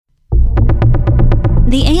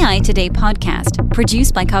The AI Today podcast,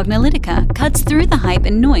 produced by Cognilytica, cuts through the hype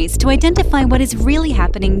and noise to identify what is really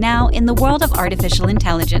happening now in the world of artificial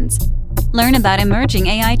intelligence. Learn about emerging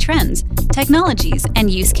AI trends, technologies,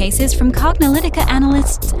 and use cases from Cognilytica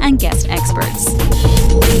analysts and guest experts.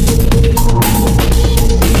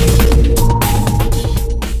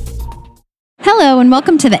 Hello and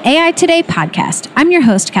welcome to the AI Today podcast. I'm your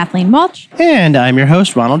host, Kathleen Walsh. And I'm your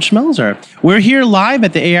host, Ronald Schmelzer. We're here live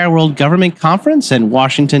at the AI World Government Conference in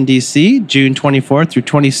Washington, D.C., June 24th through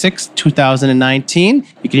 26th, 2019.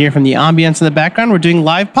 You can hear from the ambience in the background. We're doing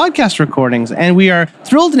live podcast recordings, and we are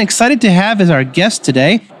thrilled and excited to have as our guest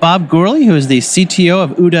today, Bob Gourley, who is the CTO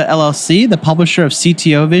of OODA LLC, the publisher of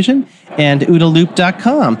CTO Vision, and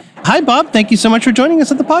OODALoop.com. Hi, Bob. Thank you so much for joining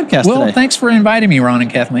us at the podcast today. Well, thanks for inviting me, Ron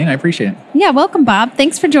and Kathleen. I appreciate it. Yeah, welcome, Bob.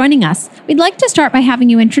 Thanks for joining us. We'd like to start by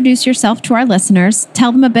having you introduce yourself to our listeners,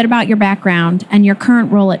 tell them a bit about your background and your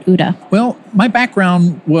current role at OODA. Well, my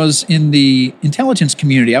background was in the intelligence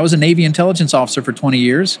community. I was a Navy intelligence officer for 20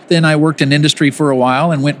 years. Then I worked in industry for a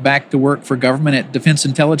while and went back to work for government at Defense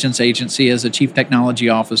Intelligence Agency as a chief technology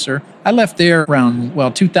officer. I left there around,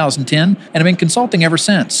 2010, and I've been consulting ever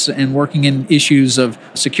since and working in issues of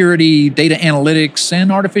security, data analytics,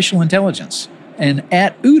 and artificial intelligence. And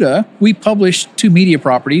at OODA, we publish two media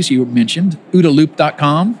properties you mentioned,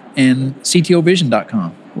 OODALoop.com and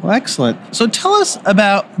CTOVision.com. Well, excellent. So tell us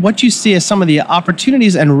about what you see as some of the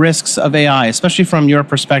opportunities and risks of AI, especially from your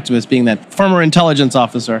perspective as being that former intelligence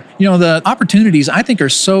officer. You know, the opportunities I think are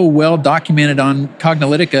so well documented on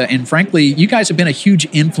Cognilytica, and frankly, you guys have been a huge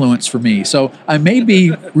influence for me. So I may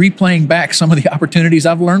be replaying back some of the opportunities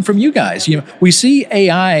I've learned from you guys. You know, we see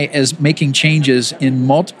AI as making changes in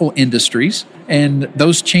multiple industries. And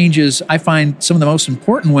those changes, I find some of the most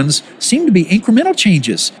important ones seem to be incremental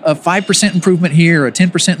changes, a 5% improvement here, a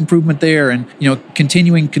 10% improvement there, and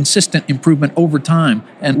continuing consistent improvement over time.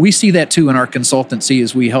 And we see that too in our consultancy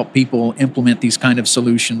as we help people implement these kind of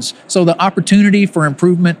solutions. So the opportunity for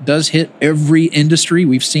improvement does hit every industry.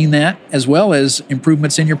 We've seen that, as well as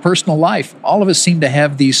improvements in your personal life. All of us seem to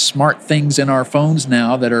have these smart things in our phones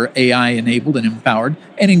now that are AI enabled and empowered.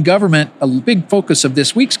 And in government, a big focus of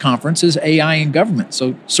this week's conference is AI in government.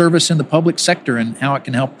 So service in the public sector and how it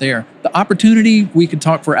can help there. The opportunity, we could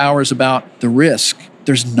talk for hours about the risk.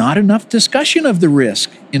 There's not enough discussion of the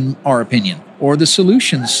risk, in our opinion, or the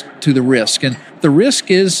solutions to the risk. And the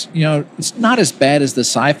risk is, it's not as bad as the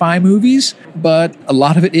sci-fi movies, but a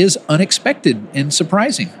lot of it is unexpected and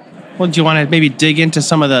surprising. Well, do you want to maybe dig into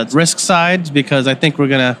some of the risk sides? Because I think we're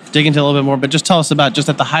going to dig into a little bit more, but just tell us about, just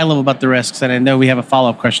at the high level, about the risks. And I know we have a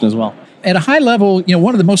follow-up question as well. At a high level,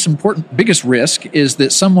 one of the most important, biggest risk is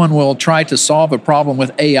that someone will try to solve a problem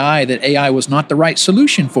with AI that AI was not the right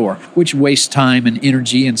solution for, which wastes time and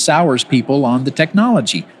energy and sours people on the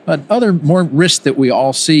technology. But other more risks that we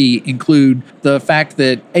all see include the fact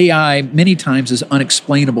that AI many times is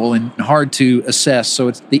unexplainable and hard to assess. So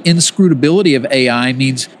it's the inscrutability of AI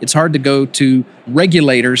means it's hard to go to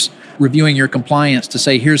regulators reviewing your compliance to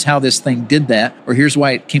say, here's how this thing did that, or here's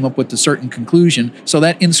why it came up with a certain conclusion. So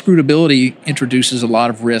that inscrutability introduces a lot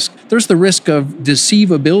of risk. There's the risk of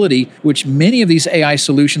deceivability, which many of these AI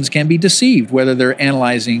solutions can be deceived, whether they're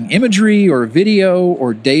analyzing imagery or video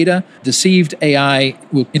or data. Deceived AI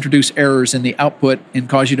will introduce errors in the output and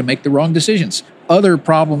cause you to make the wrong decisions. Other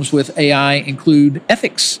problems with AI include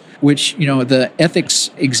ethics, which, the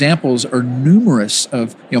ethics examples are numerous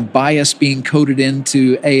of, bias being coded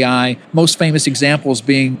into AI. Most famous examples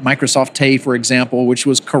being Microsoft Tay, for example, which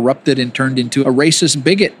was corrupted and turned into a racist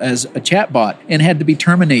bigot as a chatbot and had to be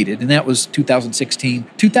terminated. And that was 2016.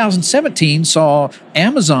 2017 saw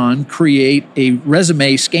Amazon create a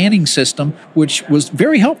resume scanning system, which was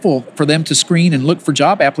very helpful for them to screen and look for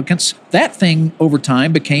job applicants. That thing over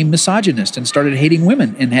time became misogynist and started hating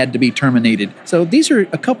women and had to be terminated. So these are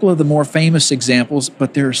a couple of the more famous examples,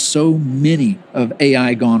 but there are so many of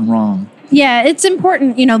AI gone wrong. Yeah, it's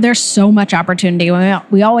important. There's so much opportunity.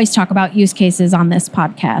 We always talk about use cases on this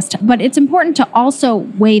podcast, but it's important to also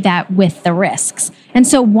weigh that with the risks. And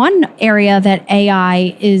so one area that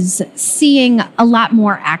AI is seeing a lot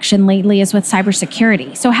more action lately is with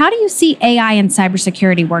cybersecurity. So how do you see AI and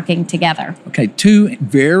cybersecurity working together? Okay, two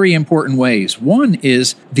very important ways. One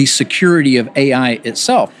is the security of AI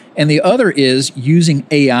itself. And the other is using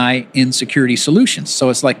AI in security solutions. So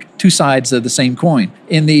it's like two sides of the same coin.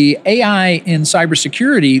 In the AI in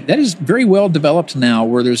cybersecurity, that is very well developed now,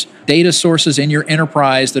 where there's data sources in your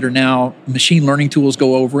enterprise that are now machine learning tools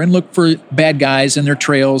go over and look for bad guys and their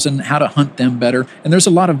trails and how to hunt them better. And there's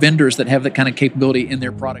a lot of vendors that have that kind of capability in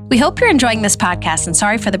their product. We hope you're enjoying this podcast and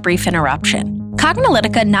sorry for the brief interruption.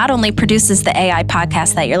 Cognilytica not only produces the AI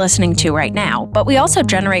podcast that you're listening to right now, but we also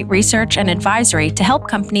generate research and advisory to help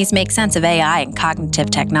companies make sense of AI and cognitive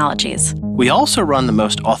technologies. We also run the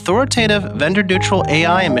most authoritative, vendor-neutral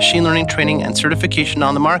AI and machine learning training and certification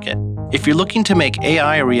on the market. If you're looking to make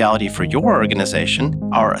AI a reality for your organization,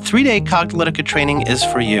 our 3-day Cognilytica training is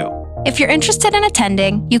for you. If you're interested in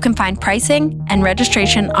attending, you can find pricing and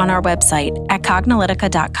registration on our website at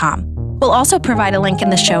cognilytica.com. We'll also provide a link in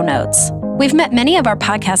the show notes. We've met many of our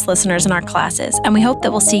podcast listeners in our classes, and we hope that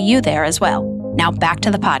we'll see you there as well. Now back to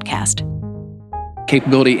the podcast.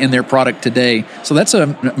 Capability in their product today. So that's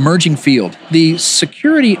an emerging field. The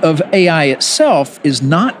security of AI itself is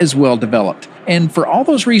not as well developed. And for all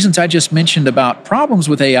those reasons I just mentioned about problems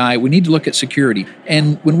with AI, we need to look at security.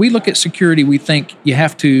 And when we look at security, we think you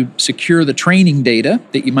have to secure the training data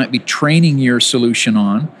that you might be training your solution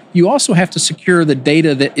on. You also have to secure the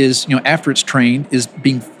data that is, after it's trained, is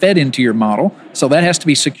being fed into your model. So that has to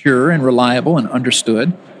be secure and reliable and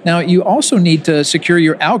understood. Now, you also need to secure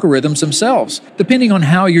your algorithms themselves. Depending on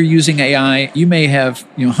how you're using AI, you may have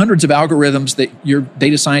hundreds of algorithms that your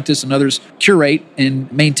data scientists and others curate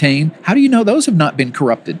and maintain. How do you know those have not been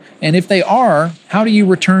corrupted? And if they are, how do you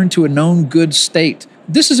return to a known good state?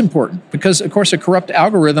 This is important because, of course, a corrupt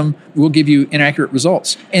algorithm will give you inaccurate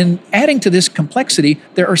results. And adding to this complexity,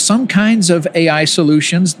 there are some kinds of AI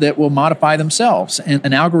solutions that will modify themselves. And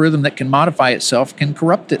an algorithm that can modify itself can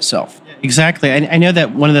corrupt itself. Exactly. I know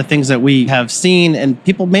that one of the things that we have seen, and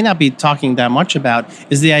people may not be talking that much about,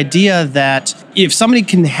 is the idea that if somebody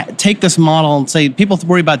can take this model and say, people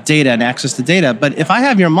worry about data and access to data, but if I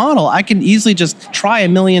have your model, I can easily just try a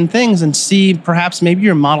million things and see perhaps maybe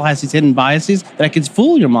your model has these hidden biases that I could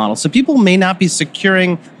fool your model. So people may not be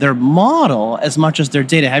securing their model as much as their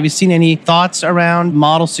data. Have you seen any thoughts around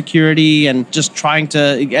model security and just trying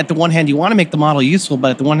to, at the one hand, you want to make the model useful,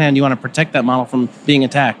 but at the one hand, you want to protect that model from being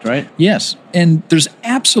attacked, right? Yes. And there's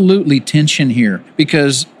absolutely tension here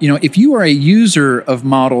because, if you are a user of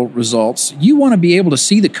model results, you want to be able to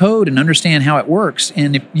see the code and understand how it works.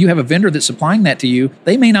 And if you have a vendor that's supplying that to you,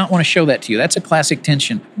 they may not want to show that to you. That's a classic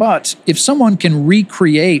tension. But if someone can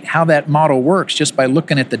recreate how that model works just by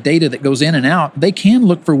looking at the data that goes in and out, they can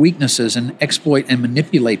look for weaknesses and exploit and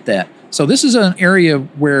manipulate that. So this is an area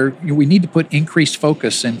where we need to put increased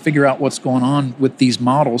focus and figure out what's going on with these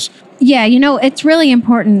models. Yeah, it's really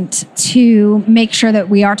important to make sure that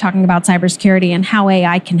we are talking about cybersecurity and how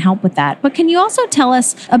AI can help with that. But can you also tell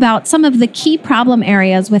us about some of the key problem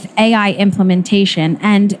areas with AI implementation?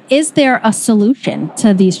 And is there a solution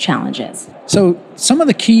to these challenges? So some of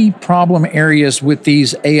the key problem areas with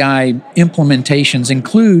these AI implementations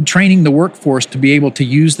include training the workforce to be able to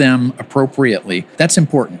use them appropriately. That's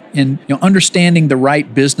important. And understanding the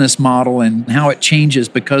right business model and how it changes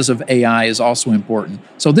because of AI is also important.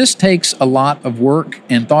 So this takes a lot of work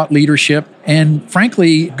and thought leadership and,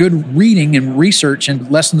 frankly, good reading and research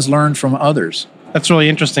and lessons learned from others. That's really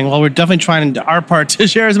interesting. Well, we're definitely trying our part to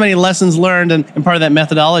share as many lessons learned and part of that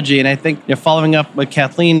methodology. And I think following up what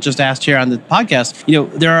Kathleen just asked here on the podcast,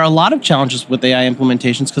 there are a lot of challenges with AI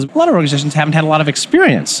implementations because a lot of organizations haven't had a lot of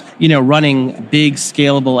experience, running big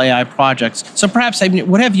scalable AI projects. So perhaps,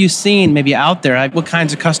 what have you seen maybe out there? What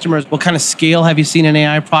kinds of customers, what kind of scale have you seen in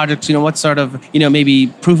AI projects? What sort of, maybe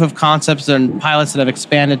proof of concepts and pilots that have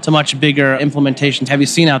expanded to much bigger implementations have you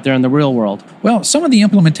seen out there in the real world? Well, some of the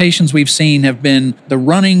implementations we've seen have been the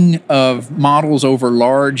running of models over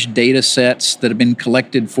large data sets that have been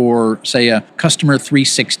collected for, say, a customer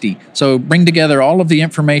 360. So bring together all of the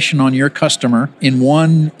information on your customer in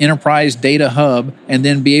one enterprise data hub and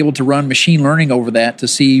then be able to run machine learning over that to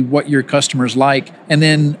see what your customers like and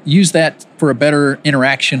then use that for a better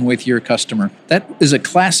interaction with your customer. That is a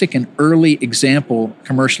classic and early example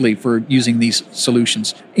commercially for using these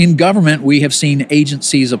solutions. In government, we have seen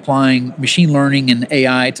agencies applying machine learning and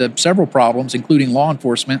AI to several problems, including law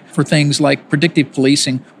enforcement, for things like predictive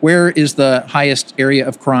policing. Where is the highest area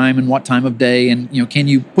of crime and what time of day? And can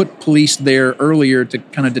you put police there earlier to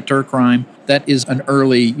kind of deter crime? That is an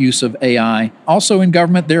early use of AI. Also in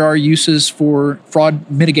government, there are uses for fraud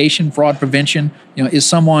mitigation, fraud prevention. Is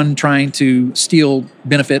someone trying to steal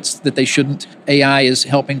benefits that they shouldn't? AI is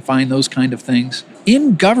helping find those kind of things.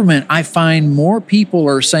 In government, I find more people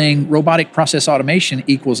are saying robotic process automation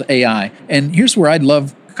equals AI. And here's where I'd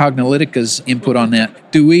love Cognilytica's input on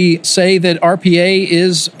that. Do we say that RPA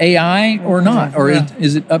is AI or not? Or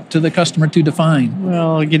is it up to the customer to define?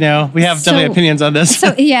 Well, we have definitely opinions on this.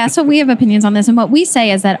 So we have opinions on this. And what we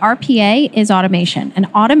say is that RPA is automation. And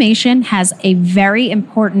automation has a very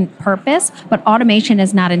important purpose, but automation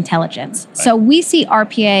is not intelligence. Right. So we see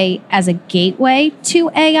RPA as a gateway to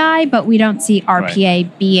AI, but we don't see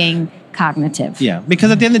RPA being cognitive. Yeah,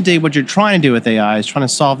 because at the end of the day, what you're trying to do with AI is trying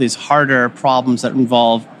to solve these harder problems that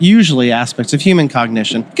involve usually aspects of human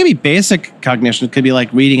cognition. It could be basic cognition. It could be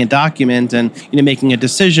like reading a document and making a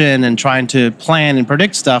decision and trying to plan and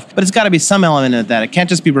predict stuff. But it's got to be some element of that. It can't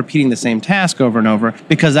just be repeating the same task over and over,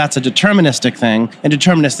 because that's a deterministic thing. And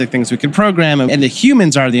deterministic things we can program. And the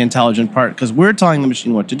humans are the intelligent part because we're telling the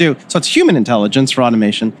machine what to do. So it's human intelligence for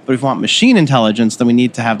automation. But if we want machine intelligence, then we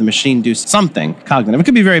need to have the machine do something cognitive. It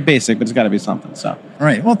could be very basic, but it's got to be something. So. All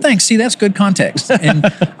right. Well, thanks. See, that's good context. And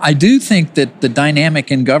I do think that the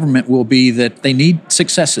dynamic in government will be that they need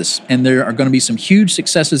successes. And there are going to be some huge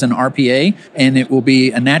successes in RPA. And it will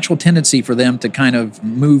be a natural tendency for them to kind of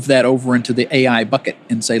move that over into the AI bucket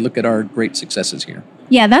and say, look at our great successes here.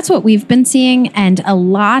 Yeah, that's what we've been seeing. And a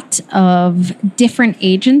lot of different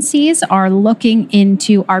agencies are looking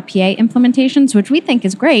into RPA implementations, which we think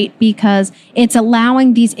is great because it's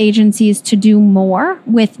allowing these agencies to do more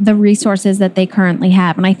with the resources that they currently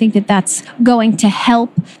have. And I think that that's going to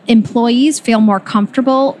help employees feel more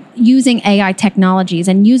comfortable using AI technologies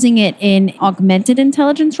and using it in augmented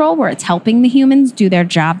intelligence role where it's helping the humans do their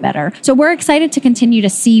job better. So we're excited to continue to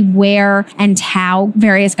see where and how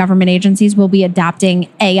various government agencies will be adopting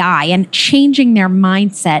AI and changing their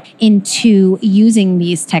mindset into using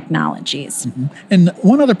these technologies. Mm-hmm. And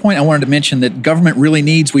one other point I wanted to mention that government really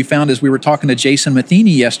needs, we found as we were talking to Jason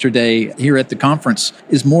Matheny yesterday here at the conference,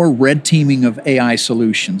 is more red teaming of AI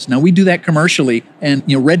solutions. Now we do that commercially, and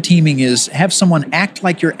red teaming is have someone act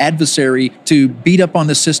like your adversary to beat up on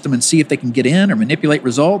the system and see if they can get in or manipulate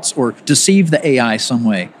results or deceive the AI some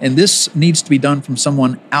way. And this needs to be done from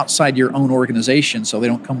someone outside your own organization so they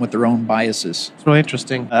don't come with their own biases. It's really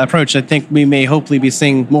interesting approach. I think we may hopefully be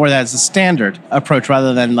seeing more of that as a standard approach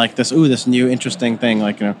rather than like this new interesting thing.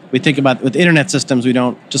 Like, we think about with internet systems, we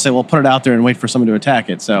don't just say, well, put it out there and wait for someone to attack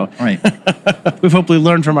it. So right. We've hopefully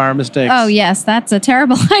learned from our mistakes. Oh, yes, that's a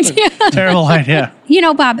terrible idea. Terrible idea.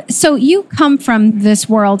 Bob, so you come from this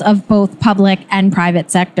world of both public and private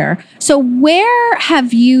sector. So where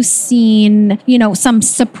have you seen, some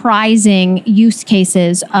surprising use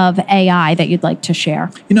cases of AI that you'd like to share?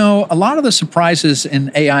 A lot of the surprises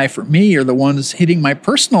in AI for me are the ones hitting my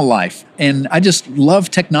personal life. And I just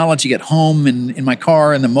love technology at home and in my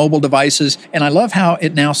car and the mobile devices. And I love how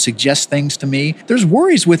it now suggests things to me. There's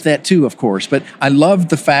worries with that too, of course. But I love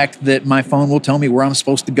the fact that my phone will tell me where I'm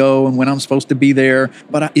supposed to go and when I'm supposed to be there.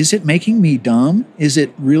 But is it making me dumb? Is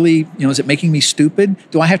it really, is it making me stupid?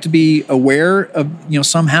 Do I have to be aware of,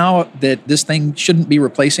 somehow that this thing shouldn't be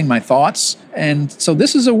replacing my thoughts? And so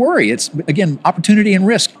this is a worry. It's, again, opportunity and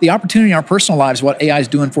risk. The opportunity in our personal lives, what AI is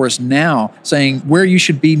doing for us now, saying where you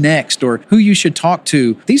should be next or who you should talk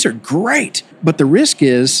to. These are great. But the risk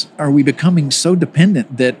is, are we becoming so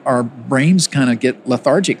dependent that our brains kind of get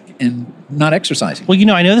lethargic and not exercising? Well,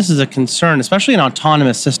 I know this is a concern, especially in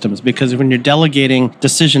autonomous systems, because when you're delegating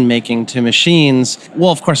decision-making to machines,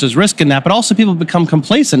 well, of course, there's risk in that, but also people become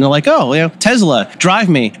complacent. They're like, oh, Tesla, drive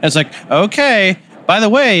me. And it's like, okay. By the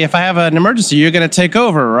way, if I have an emergency, you're going to take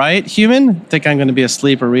over, right, human? I think I'm going to be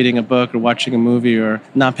asleep or reading a book or watching a movie or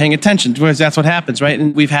not paying attention, because that's what happens, right?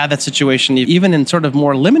 And we've had that situation even in sort of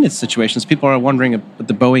more limited situations. People are wondering with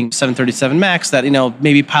the Boeing 737 MAX that,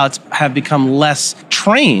 maybe pilots have become less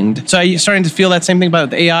trained. So are you starting to feel that same thing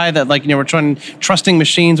about AI, that we're trusting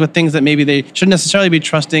machines with things that maybe they shouldn't necessarily be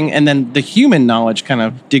trusting, and then the human knowledge kind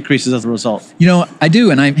of decreases as a result? I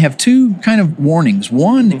do, and I have two kind of warnings.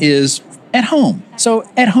 One is at home. So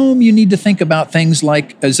at home, you need to think about things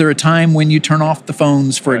like, is there a time when you turn off the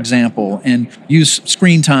phones, for example, and use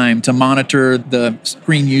screen time to monitor the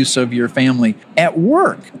screen use of your family? At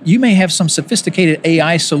work, you may have some sophisticated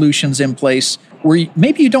AI solutions in place where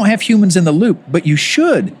maybe you don't have humans in the loop, but you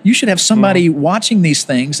should. You should have somebody watching these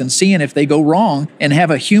things and seeing if they go wrong and have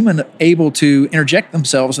a human able to interject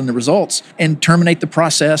themselves in the results and terminate the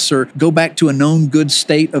process or go back to a known good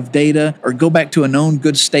state of data or go back to a known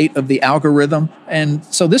good state of the algorithm. And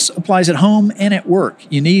so this applies at home and at work.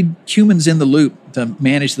 You need humans in the loop to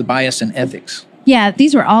manage the bias and ethics. Yeah,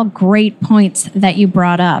 these were all great points that you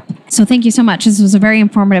brought up. So thank you so much. This was a very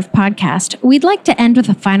informative podcast. We'd like to end with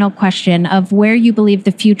a final question of where you believe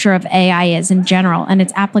the future of AI is in general and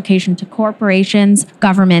its application to corporations,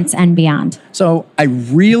 governments, and beyond. So I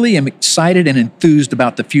really am excited and enthused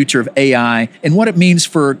about the future of AI and what it means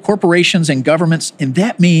for corporations and governments. And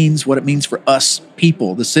that means what it means for us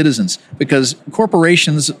people, the citizens, because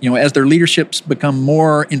corporations, as their leaderships become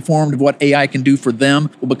more informed of what AI can do for them,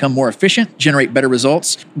 will become more efficient, generate better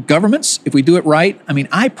results. Governments, if we do it right,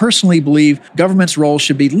 I personally personally believe government's role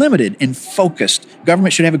should be limited and focused.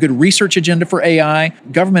 Government should have a good research agenda for AI.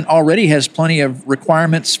 Government already has plenty of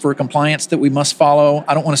requirements for compliance that we must follow.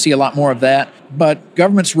 I don't want to see a lot more of that. But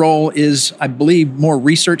government's role is, I believe, more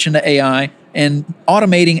research into AI and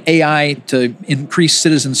automating AI to increase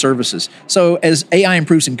citizen services. So as AI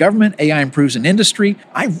improves in government, AI improves in industry,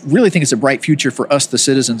 I really think it's a bright future for us, the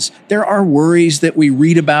citizens. There are worries that we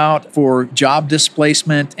read about for job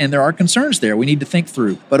displacement, and there are concerns there we need to think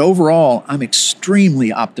through. But overall, I'm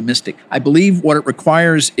extremely optimistic. I believe what it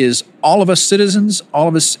requires is all of us citizens, all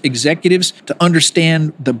of us executives to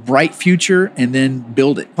understand the bright future and then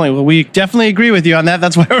build it. Well, we definitely agree with you on that.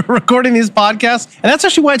 That's why we're recording these podcasts. And that's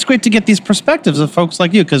actually why it's great to get these perspectives of folks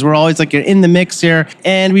like you, because we're always like in the mix here.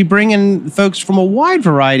 And we bring in folks from a wide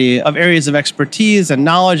variety of areas of expertise and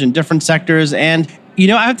knowledge in different sectors. And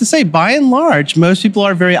I have to say, by and large, most people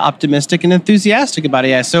are very optimistic and enthusiastic about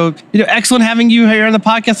AI. So, excellent having you here on the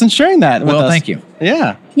podcast and sharing that with us. Well, thank you.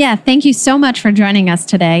 Yeah. Yeah, thank you so much for joining us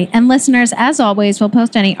today. And listeners, as always, we'll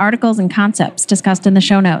post any articles and concepts discussed in the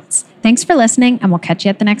show notes. Thanks for listening, and we'll catch you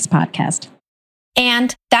at the next podcast.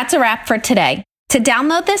 And that's a wrap for today. To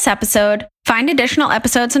download this episode, find additional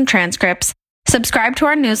episodes and transcripts, subscribe to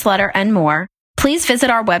our newsletter, and more, please visit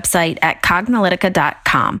our website at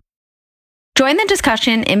cognilytica.com. Join the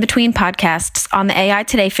discussion in between podcasts on the AI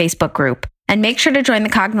Today Facebook group, and make sure to join the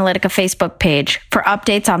Cognilytica Facebook page for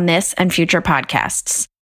updates on this and future podcasts.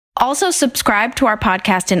 Also, subscribe to our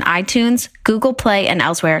podcast in iTunes, Google Play, and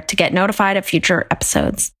elsewhere to get notified of future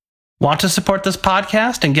episodes. Want to support this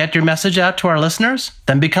podcast and get your message out to our listeners?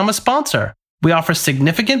 Then become a sponsor. We offer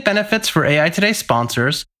significant benefits for AI Today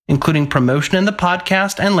sponsors, including promotion in the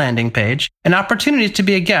podcast and landing page, and opportunities to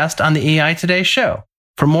be a guest on the AI Today show.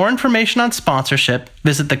 For more information on sponsorship,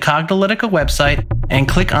 visit the Cognilytica website and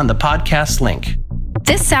click on the podcast link.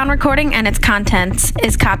 This sound recording and its contents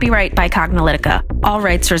is copyright by Cognilytica, all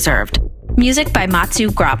rights reserved. Music by Matsu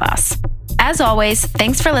Gravas. As always,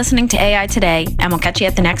 thanks for listening to AI Today, and we'll catch you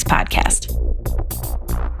at the next podcast.